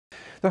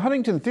The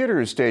Huntington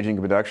Theatre is staging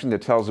a production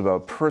that tells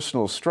about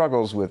personal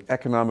struggles with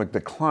economic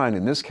decline,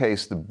 in this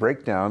case, the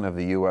breakdown of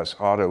the U.S.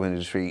 auto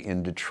industry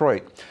in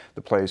Detroit.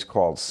 The play is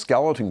called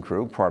Skeleton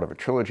Crew, part of a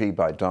trilogy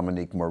by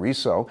Dominique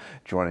Morisseau.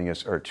 Joining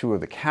us are two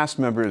of the cast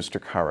members,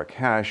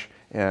 Toccarra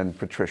and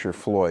Patricia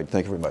Floyd.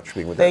 Thank you very much for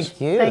being with us.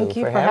 Thank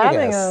you for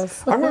having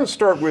us. I'm going to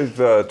start with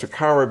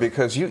Toccarra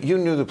because you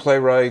knew the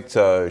playwright.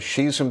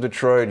 She's from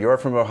Detroit, you're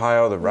from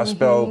Ohio, the Rust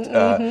Belt.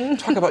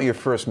 Talk about your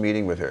first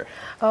meeting with her.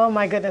 Oh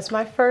my goodness,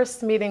 my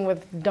first meeting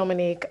with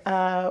Dominique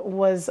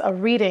was a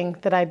reading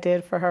that I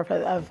did for her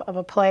of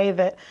a play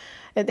that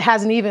it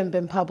hasn't even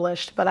been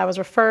published, but I was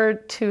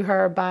referred to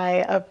her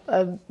by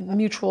a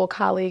mutual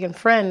colleague and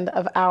friend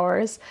of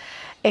ours.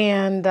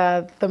 And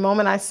the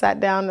moment I sat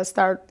down to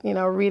start,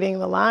 reading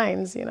the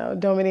lines,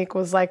 Dominique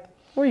was like,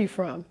 "Where are you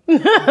from?"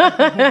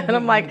 And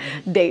I'm like,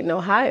 "Dayton,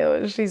 Ohio."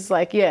 And she's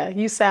like, "Yeah,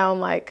 you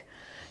sound like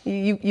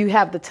you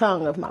have the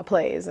tongue of my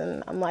plays."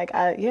 And I'm like,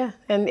 "Yeah."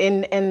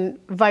 And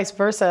vice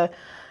versa.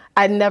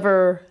 I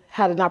never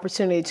had an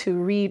opportunity to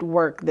read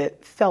work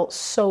that felt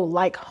so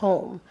like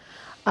home.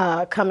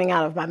 Coming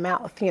out of my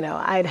mouth.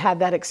 I'd had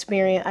that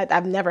experience.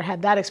 I've never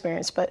had that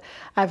experience, but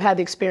I've had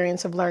the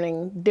experience of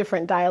learning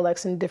different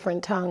dialects and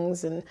different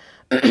tongues and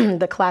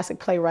the classic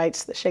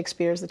playwrights, the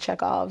Shakespeare's, the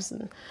Chekhovs.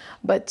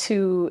 But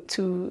to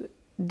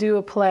do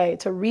a play,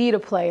 to read a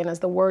play, and as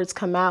the words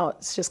come out,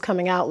 it's just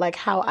coming out like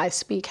how I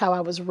speak, how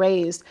I was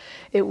raised.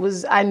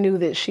 I knew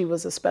that she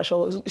was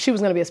going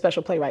to be a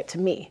special playwright to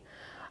me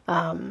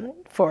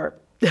for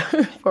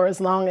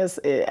as long as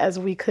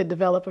we could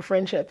develop a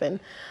friendship, and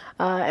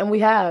we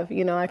have.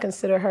 I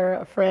consider her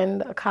a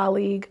friend, a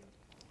colleague.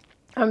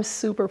 I'm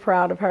super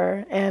proud of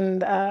her,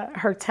 and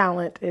her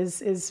talent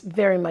is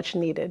very much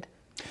needed.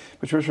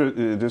 Patricia,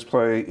 this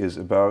play is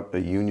about a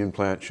union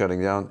plant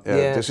shutting down.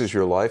 Yes. This is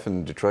your life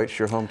in Detroit, it's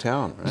your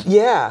hometown, right?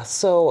 Yeah.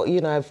 So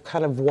I've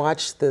kind of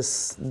watched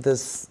this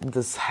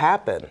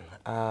happen.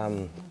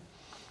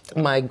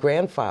 My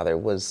grandfather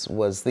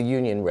was the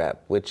union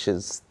rep, which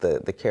is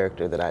the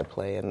character that I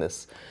play in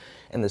this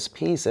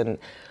piece, and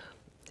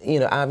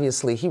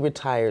obviously he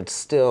retired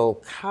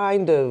still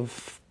kind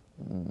of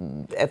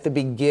at the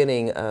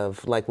beginning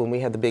of like when we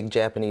had the big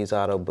Japanese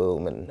auto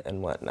boom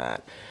and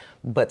whatnot.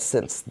 But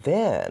since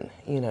then,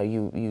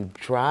 you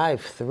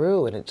drive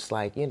through and it's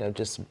like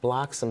just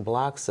blocks and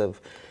blocks of,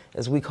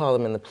 as we call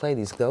them in the play,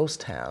 these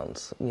ghost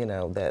towns,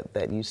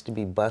 that used to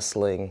be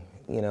bustling.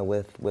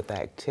 With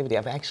activity.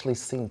 I've actually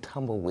seen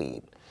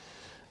tumbleweed.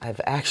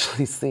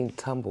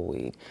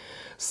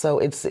 So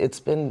it's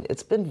been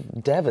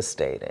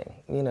devastating,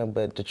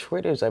 but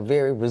Detroiters are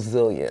very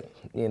resilient.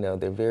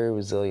 They're very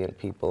resilient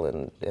people,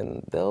 and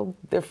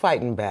they're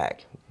fighting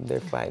back. They're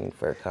fighting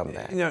for a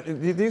comeback.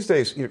 These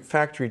days,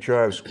 factory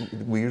jobs,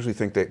 we usually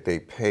think that they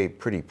pay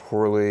pretty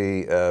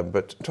poorly,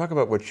 but talk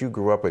about what you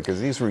grew up with, because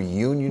these were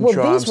union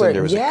jobs and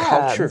there was a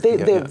culture.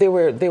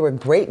 They were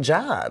great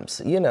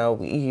jobs.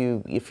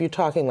 If you're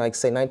talking like,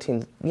 say,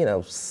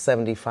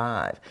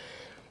 1975,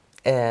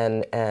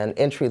 and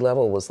entry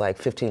level was like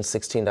 $15,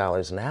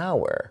 $16 an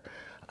hour.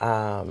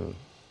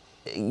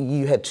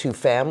 You had two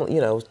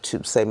families,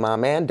 say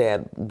mom and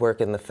dad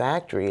work in the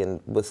factory, and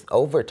with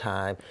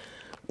overtime,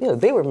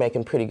 they were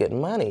making pretty good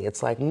money.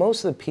 It's like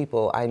most of the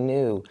people I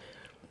knew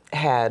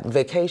had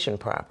vacation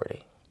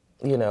property,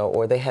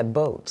 or they had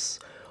boats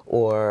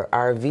or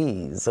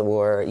RVs,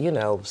 or,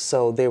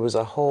 so there was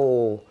a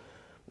whole,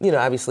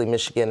 obviously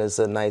Michigan is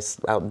a nice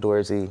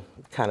outdoorsy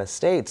kind of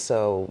state,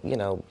 so,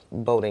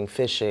 boating,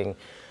 fishing,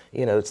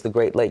 it's the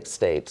Great Lakes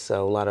state,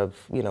 so a lot of,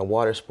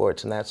 water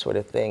sports and that sort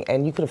of thing,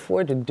 and you could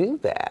afford to do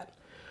that,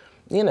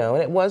 and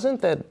it wasn't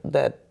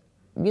that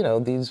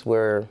these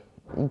were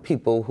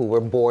people who were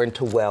born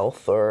to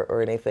wealth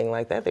or anything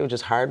like that. They were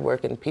just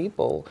hardworking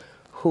people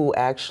who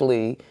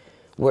actually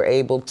were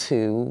able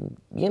to,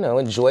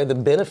 enjoy the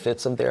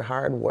benefits of their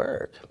hard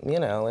work,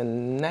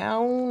 and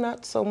now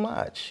not so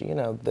much.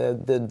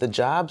 The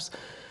jobs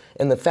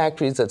in the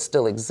factories that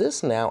still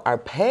exist now are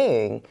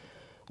paying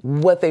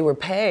what they were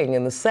paying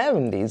in the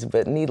 70s,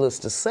 but needless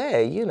to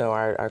say,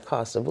 our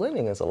cost of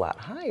living is a lot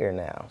higher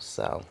now,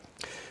 so.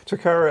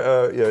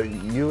 Toccarra,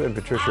 you and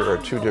Patricia are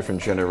two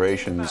different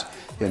generations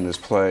in this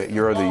play.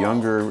 You're the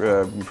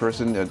younger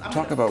person.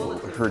 Talk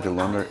about her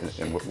dilemma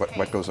and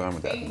what goes on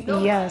with that.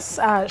 Yes,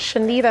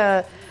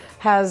 Shanita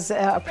has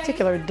a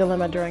particular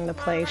dilemma during the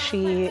play.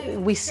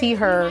 We see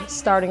her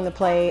starting the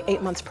play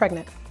 8 months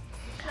pregnant.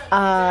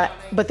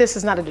 But this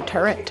is not a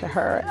deterrent to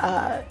her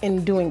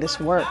in doing this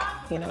work.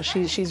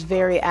 She's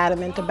very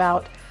adamant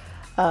about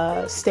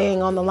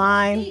staying on the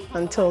line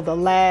until the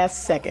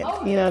last second,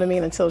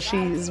 until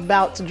she's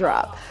about to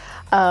drop.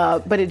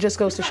 But it just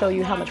goes to show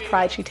you how much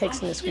pride she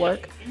takes in this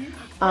work,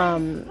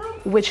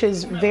 which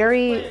is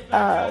very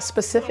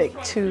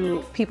specific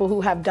to people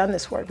who have done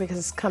this work,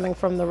 because coming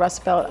from the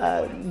Rust Belt,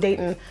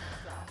 Dayton,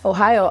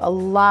 Ohio, a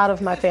lot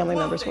of my family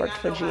members worked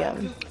for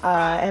GM.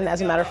 And as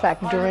a matter of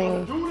fact,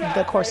 during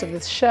the course of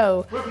this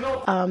show,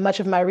 much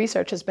of my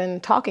research has been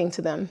talking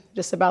to them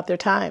just about their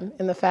time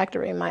in the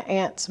factory, my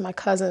aunts, my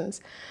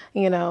cousins,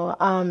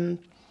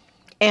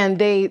 And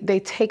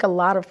they take a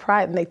lot of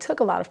pride, and they took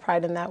a lot of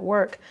pride in that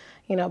work,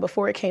 you know,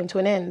 before it came to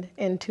an end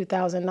in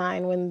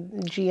 2009 when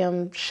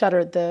GM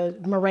shuttered the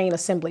Moraine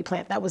assembly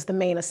plant. That was the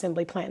main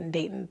assembly plant in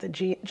Dayton, the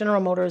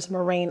General Motors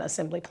Moraine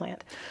assembly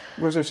plant.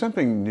 Was there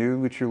something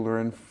new that you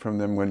learned from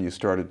them when you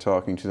started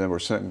talking to them, or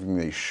something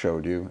they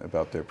showed you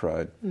about their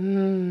pride?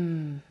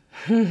 When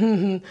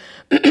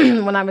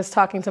I was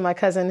talking to my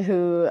cousin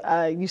who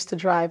used to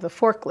drive the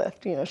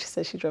forklift, you know, she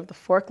said she drove the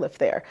forklift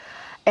there.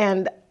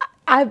 And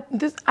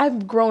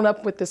I've grown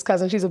up with this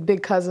cousin. She's a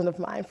big cousin of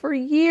mine for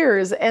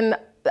years. And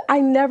I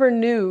never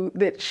knew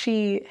that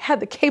she had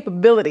the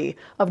capability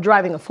of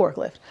driving a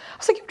forklift. I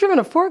was like, "You've driven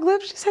a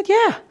forklift?" She said,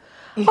 "Yeah."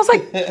 I was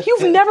like,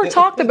 "You've never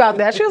talked about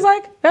that?" She was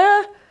like,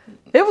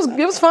 it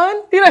was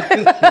fun, you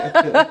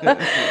know.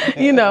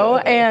 You know,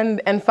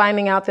 and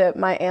finding out that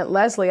my Aunt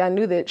Leslie, I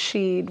knew that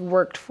she'd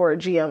worked for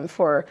GM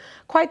for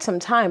quite some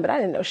time, but I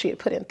didn't know she had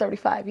put in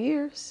 35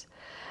 years.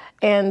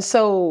 And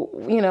so,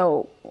 you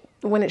know,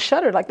 when it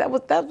shuttered, like that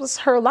was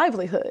her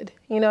livelihood,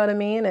 you know what I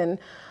mean?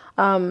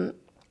 And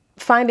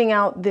finding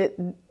out that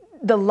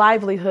the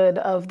livelihood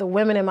of the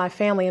women in my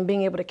family and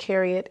being able to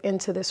carry it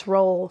into this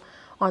role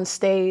on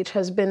stage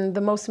has been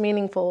the most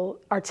meaningful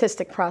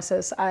artistic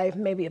process I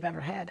maybe have ever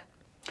had.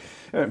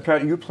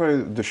 Pat, you play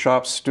the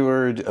shop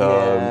steward, you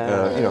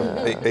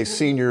know, a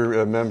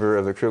senior member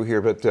of the crew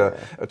here, but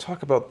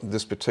talk about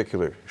this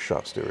particular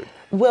shop steward.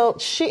 Well,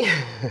 she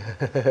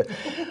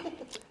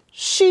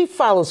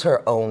follows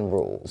her own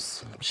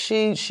rules.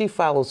 She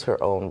follows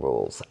her own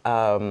rules.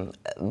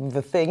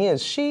 The thing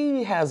is,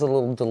 she has a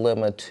little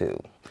dilemma too.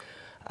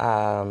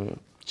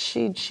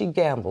 She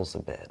gambles a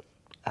bit.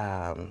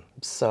 And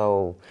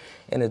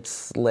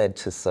it's led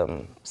to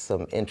some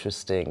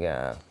interesting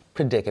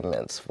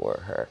predicaments for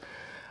her.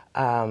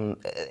 And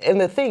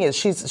the thing is,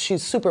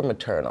 she's super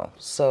maternal.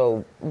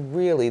 So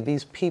really,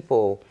 these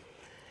people,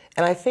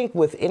 and I think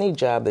with any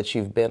job that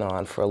you've been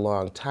on for a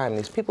long time,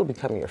 these people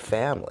become your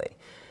family.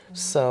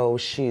 So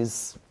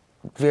she's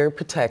very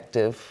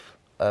protective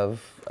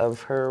of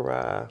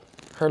her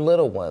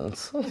little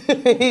ones,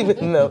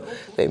 even though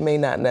they may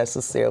not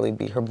necessarily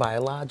be her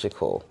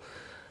biological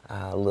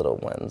little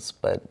ones.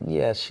 But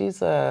yeah,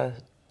 she's a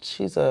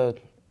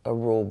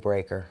rule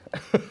breaker.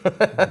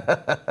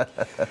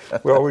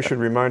 Well, we should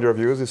remind our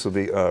viewers this will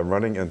be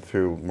running and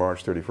through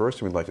March 31st,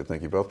 and we'd like to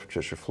thank you both,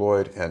 Patricia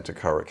Floyd and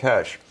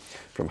Toccarra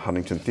from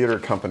Huntington Theatre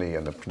Company,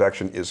 and the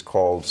production is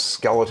called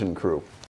Skeleton Crew.